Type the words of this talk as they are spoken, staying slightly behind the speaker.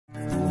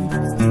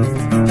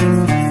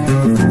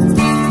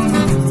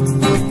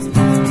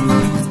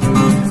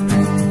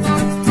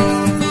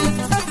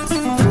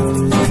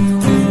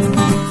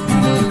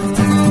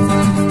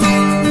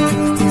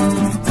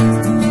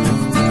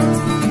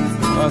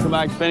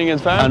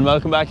And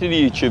welcome back to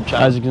the YouTube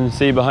channel. As you can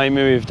see behind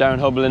me, we have Darren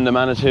Hubble in the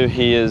Manitou.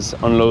 He is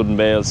unloading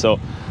bales. So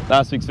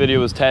last week's video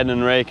was tedding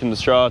and raking the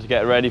straw to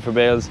get ready for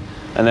bales,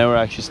 and now we're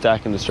actually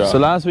stacking the straw. So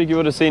last week you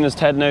would have seen us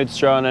tedding out the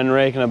straw and then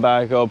raking it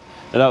back up,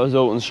 and that was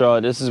oaten straw.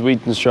 This is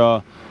wheaten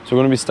straw, so we're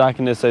going to be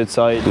stacking this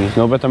outside. There's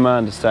no better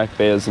man to stack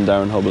bales than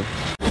Darren Hubble.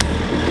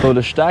 So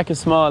the stack is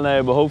small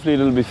now, but hopefully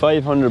there'll be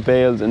 500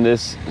 bales in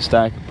this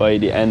stack by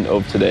the end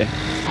of today.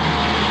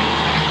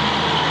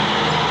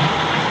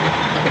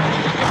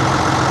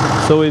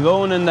 So we've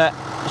Eoin in the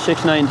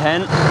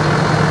 6910,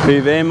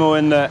 we've Eamo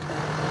in the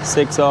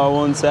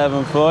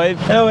 6R175.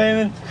 Hello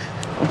Eamon.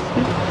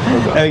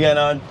 How are you getting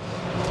on?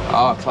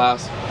 Oh,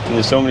 class.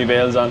 There's so many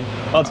bales on.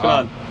 What's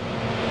going on?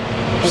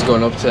 Just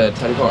going up to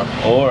teleport.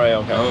 Oh right,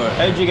 okay.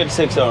 How did you get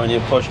to 6R and you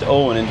pushed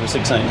Eoin into a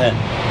 6910?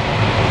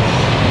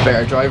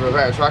 Better driver,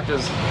 better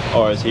tractors.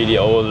 Or is he the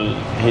old,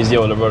 he's the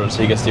older brother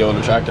so he gets the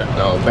older tractor?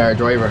 No, better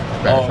driver,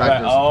 better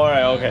tractors. Oh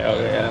right, okay,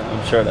 yeah,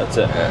 I'm sure that's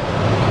it.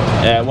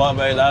 Yeah, what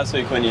about last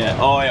week when you...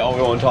 Oh, yeah,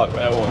 we won't talk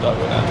about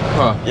that.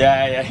 Huh.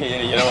 Yeah,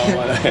 you don't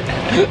want to...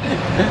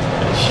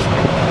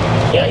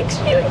 Yikes.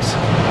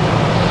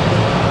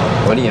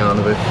 What are you on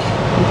about?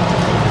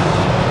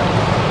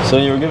 So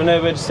you were giving out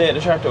about to stay at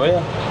the tractor, were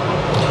you?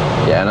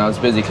 Yeah, no, I was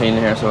busy cleaning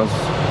here, so I was...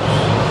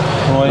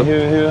 Why,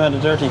 who had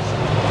it dirty?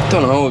 I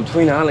don't know,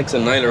 between Alex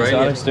and Niall O'Reilly. So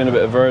Alex doing a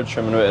bit of verge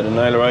trimming with it, and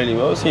Niall O'Reilly,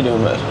 what was he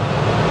doing with it?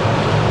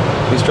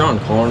 He was drawing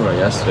corn right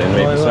yesterday and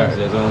maybe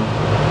Saturday as well.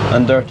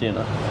 And dirty in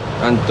it.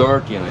 And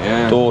dirty in it,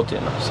 yeah. Dirty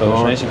in it, so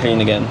it's nice and clean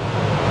again.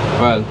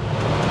 Well,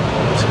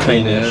 it's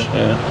cleanish,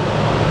 yeah.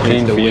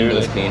 Clean the for you.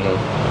 windows clean though.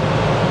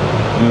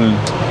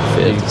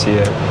 You can see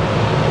it.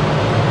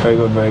 Very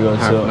good, very good.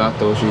 Apart from that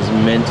though, she's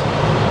mint.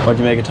 What do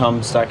you make of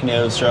Tom stacking the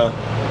old straw?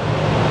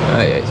 Oh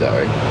yeah, he's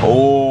alright.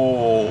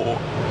 Oh!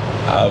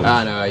 Ouch.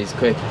 Ah no, he's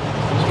quick.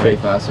 He's pretty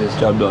fast. His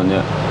job done,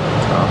 yeah.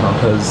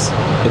 Because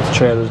get the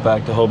trailers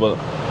back to Hubble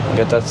and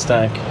get that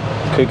stack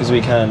as quick as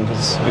we can,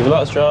 because we have a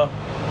lot of straw,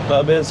 a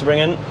lot of bales to bring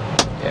in.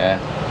 Yeah.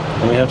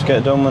 And we have to get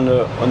it done when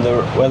the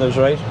weather's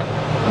right.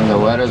 When the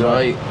weather's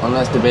right,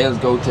 unless the bales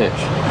go titch.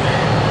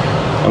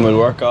 And we'll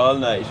work all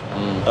night.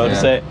 How to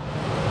say?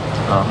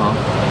 Oh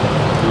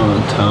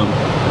Tom.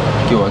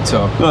 Go on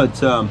Tom. Go on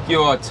Tom.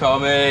 Go on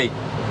Tommy.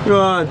 Go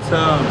on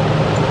Tom.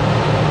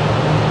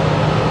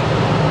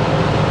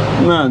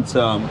 Come on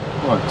Tom.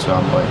 Go on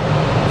Tom boy.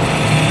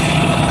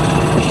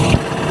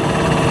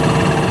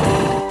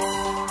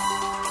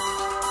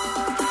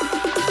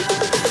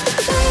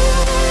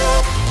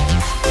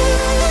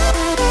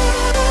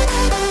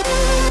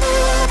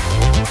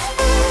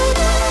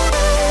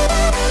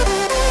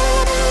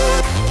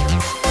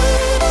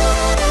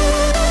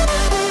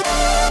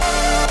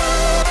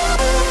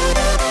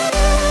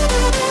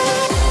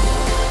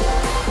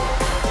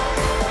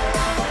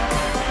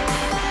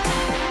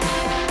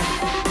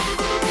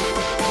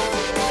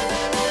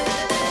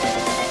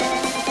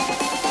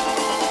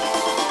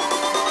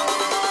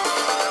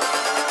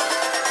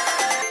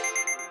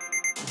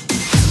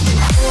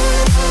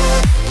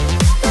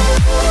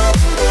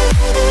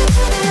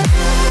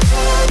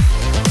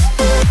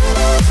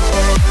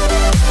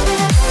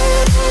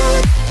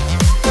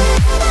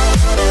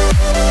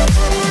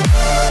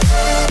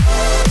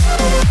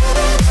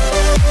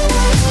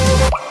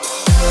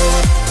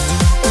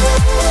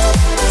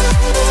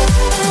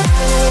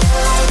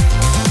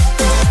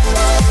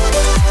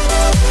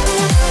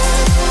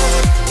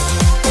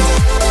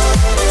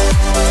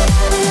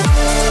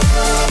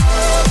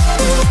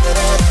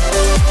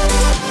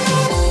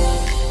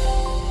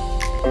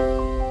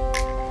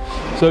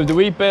 So the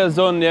wheat bale's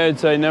done on the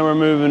outside, now we're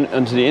moving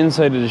onto the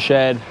inside of the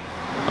shed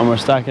and we're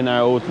stacking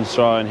our oaten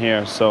straw in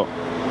here. So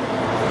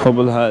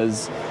Hubble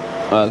has,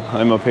 well,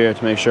 I'm up here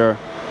to make sure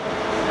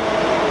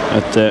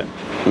that the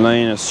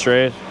line is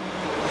straight,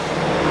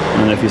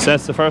 and if he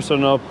sets the first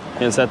one up,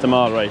 he'll set them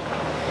all right.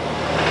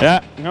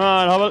 Yeah, come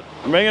on Hubble,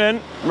 bring it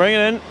in, bring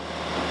it in.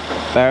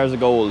 Bars of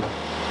gold.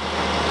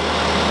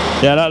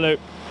 Yeah, that'll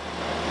do.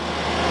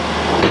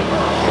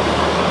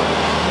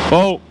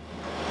 Oh,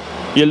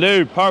 you'll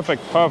do,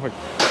 perfect, perfect.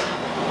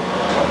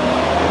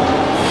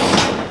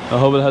 The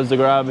Hubble has the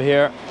grab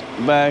here,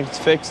 bag's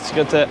fixed,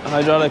 got the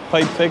hydraulic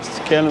pipe fixed,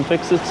 Caelan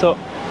fixed it, so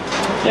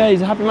yeah, he's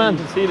a happy man.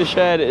 You can see the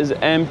shed is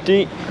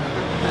empty.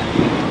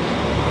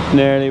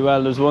 Nearly,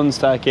 well, there's one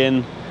stack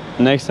in.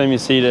 Next time you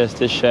see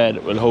this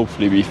shed will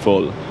hopefully be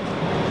full.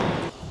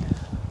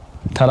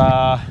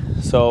 Ta-da!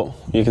 So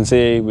you can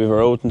see we've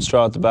our oaten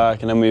straw at the back,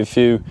 and then we have a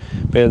few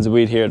bales of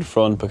wheat here at the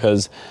front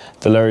because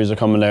the lorries are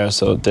coming there,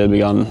 so they'll be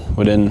gone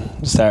within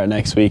the start of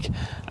next week,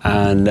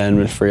 and then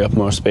we'll free up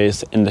more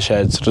space in the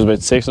shed. So there's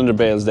about 600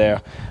 bales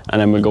there,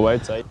 and then we'll go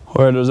outside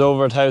where there's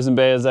over 1,000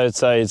 bales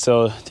outside.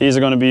 So these are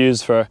going to be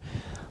used for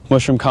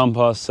mushroom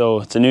compost,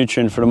 so it's a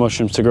nutrient for the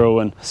mushrooms to grow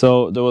in.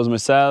 So there was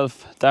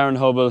myself, Darren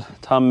Hubble,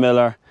 Tom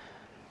Miller,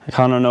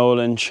 Conor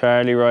Nolan,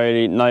 Charlie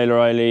Riley, Niall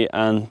Riley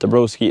and the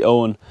broski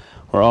Eoin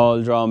were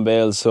all drawing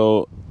bales.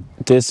 So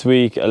this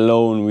week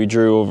alone we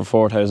drew over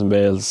 4,000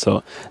 bales,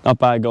 so not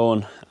bad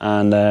going.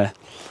 And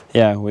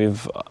yeah,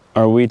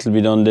 our wheat will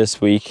be done this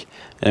week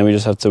and we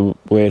just have to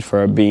wait for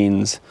our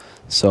beans.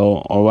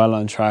 So we're well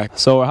on track.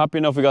 So we're happy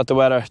enough we got the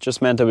weather.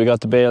 Just meant that we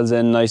got the bales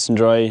in nice and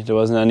dry. There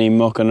wasn't any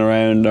mucking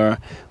around or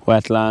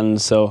wet land,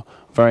 so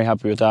very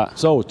happy with that.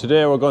 So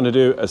today we're going to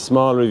do a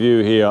small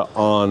review here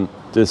on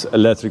this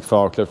electric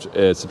forklift.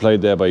 It's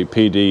supplied there by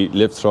PD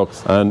Lift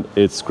Trucks, and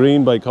it's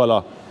green by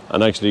colour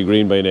and actually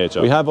green by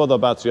nature. We have other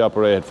battery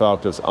operated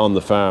forklifts on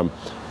the farm,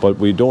 but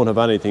we don't have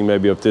anything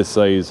maybe of this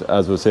size.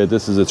 As we said,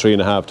 this is a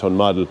 3.5 tonne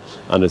model,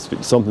 and it's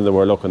something that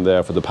we're looking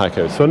there for the pack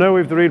house. So now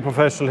we've the real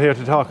professional here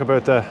to talk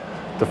about the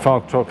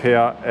fork truck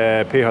here,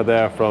 Peter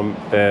there from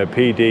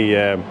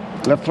PD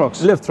Lift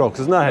Trucks. Lift Trucks,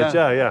 isn't that it?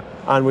 Yeah.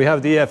 And we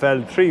have the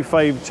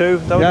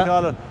EFL352, that what you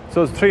call it?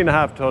 So it's a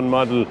 3.5 tonne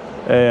model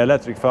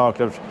electric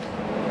forklift.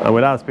 And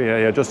we'll ask Peter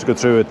here just to go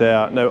through it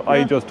there. Now,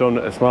 I just done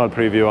a small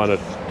preview on it,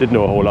 didn't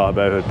know a whole lot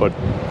about it, but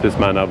this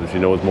man obviously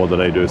knows more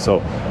than I do. So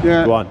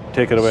go on,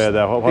 take it away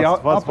there.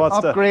 What's the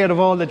upgrade of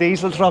all the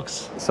diesel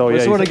trucks? So we're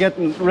sort of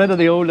getting rid of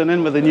the old and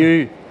in with the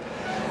new.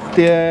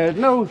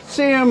 No,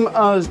 same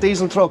as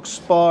diesel trucks,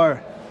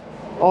 bar,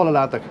 all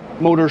electric.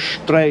 Motors,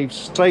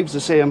 drives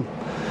the same.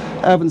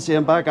 Everything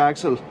same, back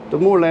axle. They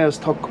more or less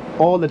took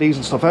all the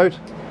diesel stuff out,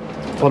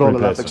 put all the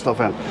electric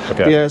stuff in.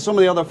 Okay. Yeah, some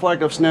of the other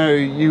forklifts now,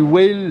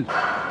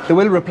 they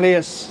will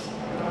replace,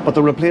 but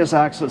they'll replace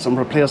axles and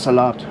replace a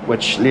lot,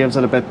 which leaves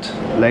it a bit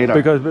later.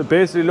 Because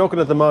basically looking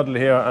at the model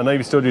here, and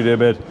I've studied it a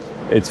bit,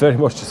 it's very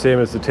much the same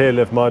as the tail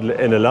lift model.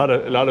 In a lot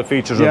of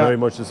features are very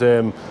much the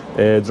same.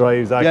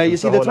 Drives, axles. Yeah, you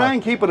see, they try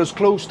and keep it as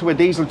close to a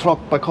diesel truck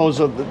because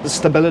of the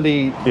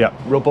stability,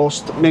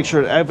 robust, make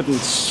sure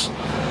everything's.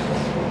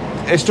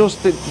 It's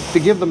just to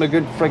give them a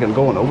good friggin'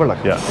 going over,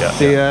 like.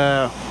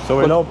 So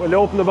we'll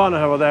open the bonnet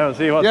over there and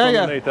see what's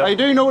underneath there. I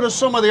do notice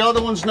some of the other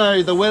ones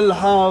now, they will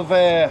have,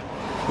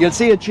 you'll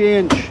see a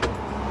change.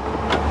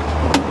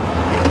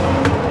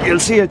 You'll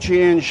see a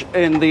change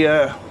in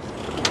the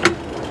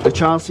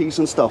chassis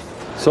and stuff.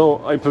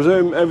 So I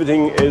presume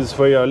everything is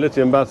for your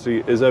lithium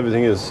battery,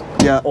 everything is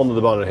under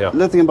the bonnet here?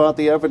 Lithium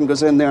battery, everything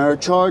goes in there.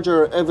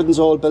 Charger, everything's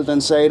all built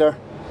inside there.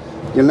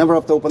 You'll never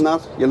have to open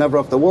that. You'll never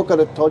have to work at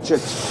it, touch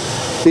it.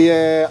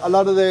 A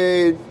lot of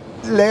the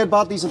lead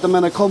batteries at the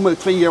minute come with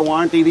a 3-year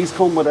warranty. These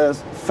come with a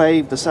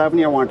 5 to 7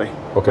 year warranty,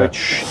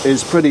 which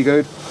is pretty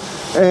good.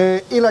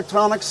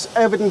 Electronics,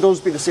 everything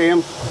does be the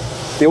same.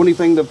 The only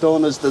thing they've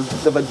done is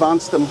they've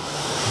advanced them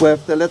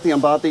with the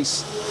lithium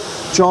batteries.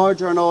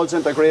 Charger and all's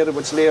integrated,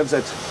 which leaves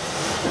it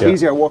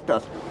easier worked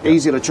at,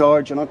 easier to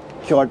charge. You're not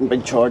carrying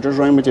big chargers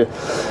around with you.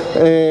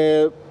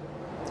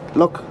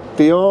 Look,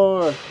 they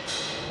are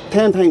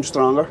 10 times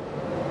stronger.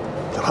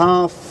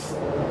 Half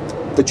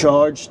the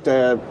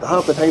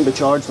time to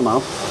charge them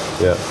up.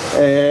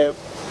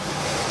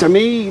 To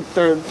me,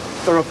 they're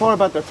a far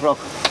better truck,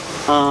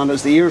 and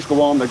as the years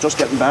go on, they're just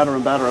getting better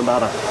and better and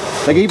better.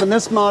 Like even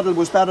this model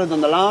was better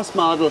than the last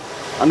model,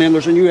 and then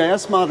there's a new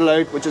S model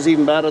out which is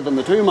even better than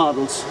the 2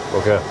 models.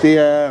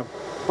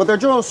 But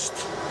they're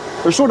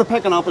sort of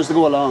picking up as they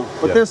go along.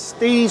 But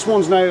these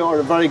ones now are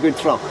a very good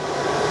truck,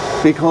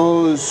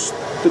 because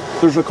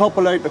there's a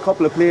couple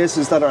of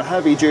places that are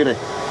heavy duty,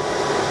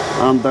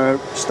 and they're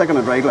sticking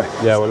it rightly.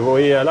 Yeah, well,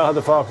 a lot of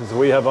the forklifts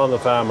we have on the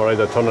farm are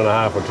either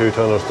 1.5 or 2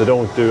 tonners. They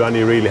don't do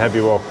any really heavy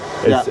work.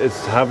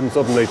 It's having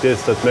something like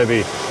this that's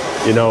maybe,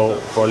 you know,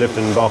 for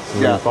lifting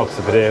boxes and boxes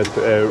of potatoes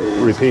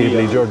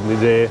repeatedly during the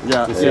day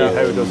to see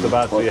how does the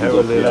battery, how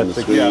will the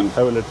electric,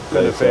 how will it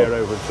kind of fare,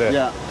 I would say.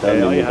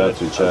 Tell me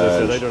battery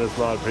charge, I done a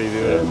small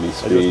preview.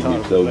 speed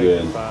you plug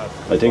in.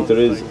 I think there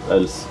is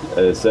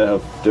a set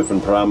of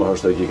different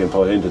parameters that you can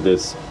put into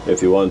this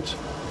if you want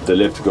the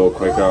lift to go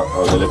quicker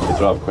or the lift to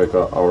drop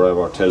quicker or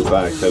whatever, tilt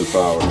back, tilt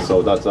forward.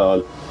 So that's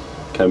all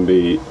can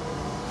be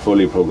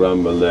fully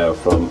programmable there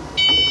from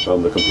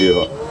the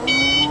computer.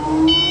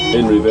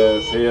 In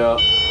reverse here,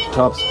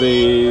 top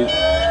speed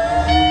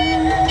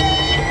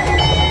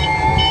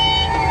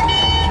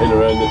in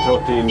around the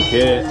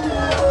 13k,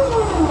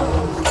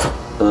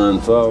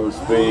 and forward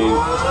speed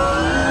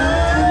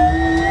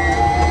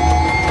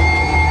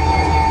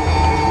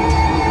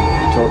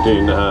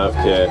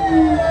 13.5k.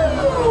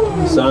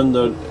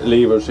 Standard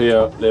levers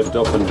here, lift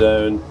up and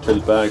down,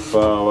 tilt back,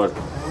 forward,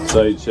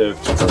 side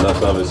shift, and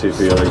that's obviously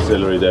for your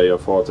auxiliary there, your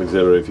fourth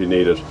auxiliary if you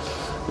need it.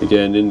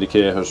 Again,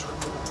 indicators,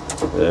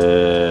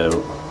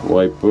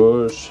 white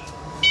bush,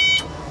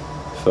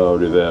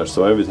 forward reverse,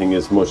 so everything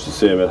is much the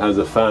same. It has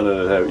a fan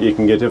in it. You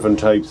can get different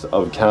types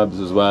of cabs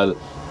as well.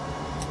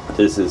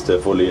 This is the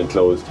fully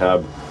enclosed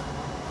cab.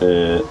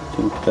 I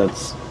think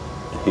that's a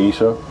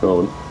heater.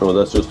 No,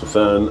 that's just a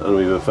fan, and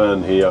we have a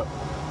fan here.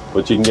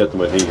 But you can get them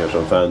with heaters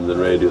and fans and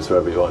radios for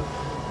everyone.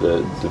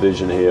 The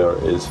division here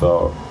is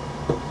for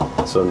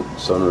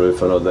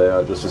sunroof and all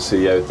there, just to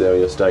see out there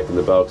you're stacking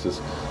the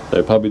boxes.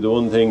 Now probably the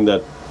one thing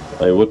that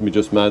I wouldn't be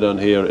just mad on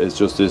here is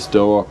just this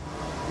door.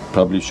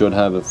 Probably should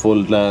have a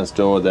full glass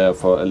door there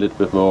for a little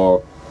bit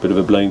more bit of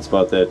a blind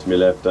spot there to my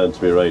left and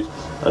to my right,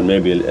 and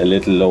maybe a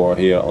little lower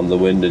here on the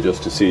window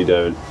just to see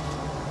down.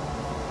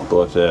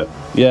 But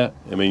yeah,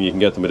 I mean, you can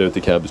get them without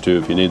the cabs too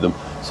if you need them.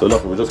 So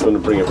look, we're just going to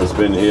bring it for a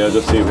spin here,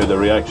 just see where the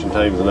reaction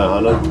times and that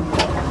on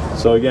it.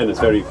 So again, it's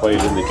very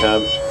quiet in the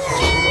cab.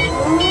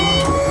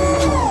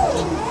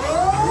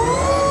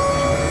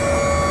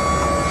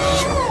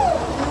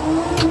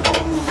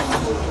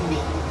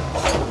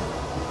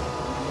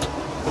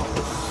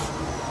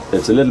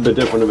 It's a little bit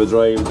different of a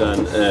drive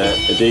than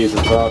a diesel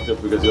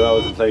forklift, because you're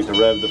always inclined to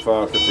rev the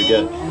forklift to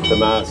get the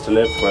mass to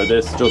lift, where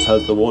this just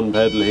has the one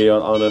pedal here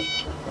on it,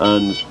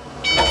 and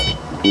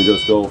you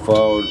just go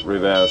forward,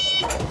 reverse.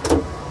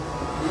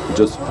 You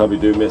just probably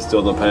do miss the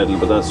other pedal,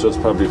 but that's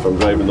just probably from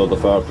driving the other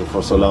forklift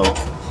for so long.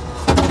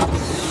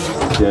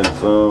 Again,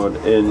 forward,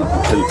 in,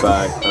 tilt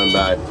back and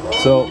back.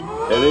 So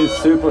it is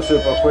super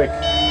quick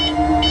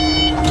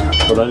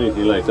for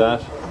anything like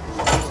that.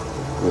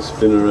 We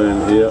spin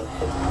around here.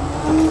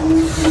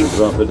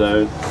 Drop it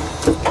down,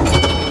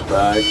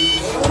 back.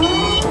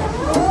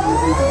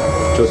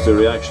 Just the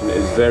reaction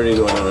is very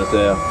good on it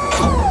there.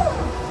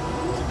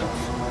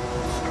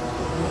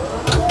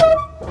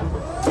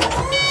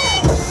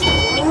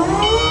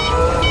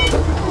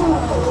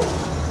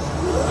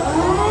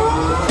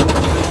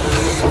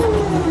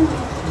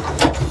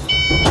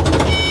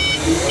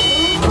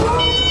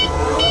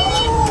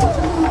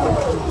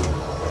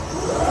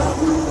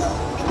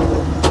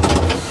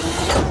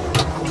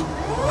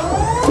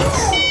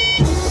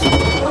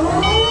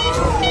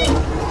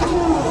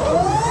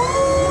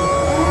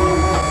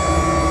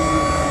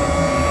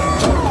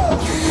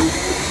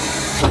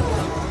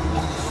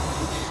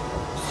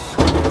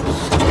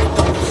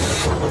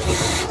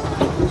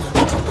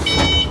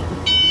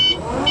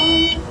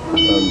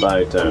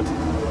 Back down.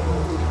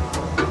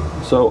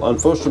 So on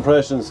first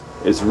impressions,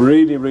 it's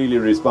really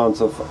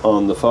responsive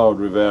on the forward,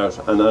 reverse,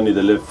 and any of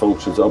the lift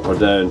functions up or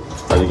down.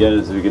 And again,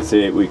 as we can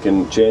see, we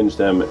can change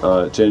them,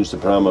 change the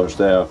parameters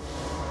there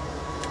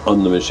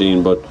on the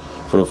machine. But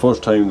for a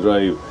first time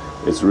drive,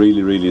 it's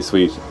really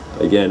sweet.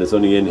 Again, it's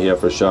only in here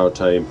for a short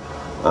time,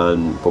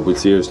 but we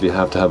seriously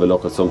have to have a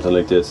look at something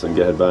like this and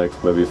get it back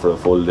maybe for a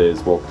full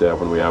day's work there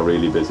when we are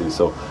really busy.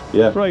 So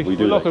yeah, right. We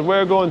do. Well, look,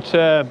 we're going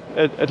to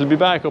it'll be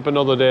back up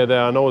another day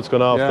there. I know it's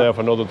gone off there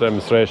for another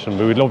demonstration,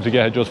 but we'd love to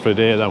get it just for a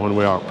day that when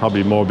we are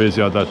probably more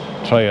busy on that,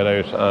 try it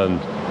out,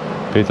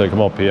 and Peter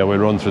come up here, we'll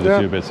run through the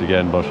few bits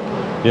again. But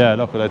yeah,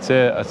 look, I'd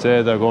say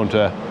they're going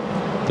to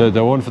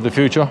they're one for the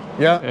future.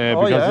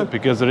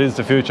 Because it is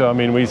the future. I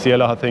mean, we see a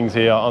lot of things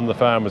here on the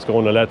farm is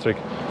going electric,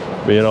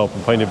 but, you know, from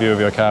the point of view of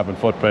your carbon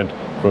footprint,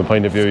 from the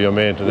point of view of your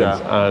maintenance,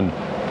 and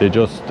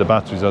the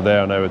batteries are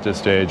there now at this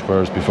stage,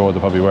 whereas before they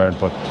probably weren't.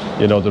 But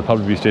you know, there'll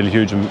probably be still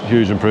huge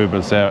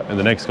improvements there in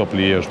the next couple of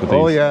years with these.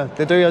 Oh yeah,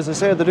 they do. As I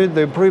say,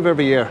 they improve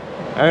every year.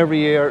 Every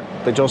year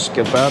they just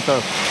get better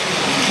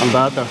and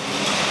better.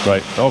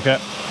 Right. Okay.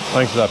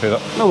 Thanks for that, Peter.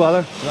 No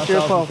bother.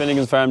 Cheers, Paul.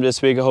 Finnegan's Farm this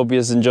week. I hope you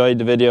enjoyed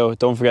the video.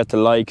 Don't forget to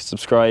like,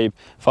 subscribe,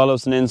 follow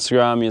us on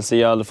Instagram. You'll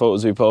see all the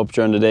photos we put up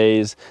during the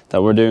days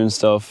that we're doing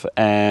stuff.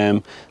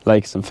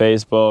 Like us on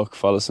Facebook,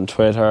 follow us on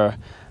Twitter.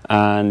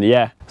 And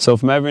yeah, so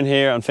from everyone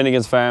here on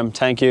Finnegan's Farm,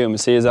 thank you, and we'll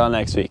see you all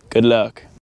next week. Good luck.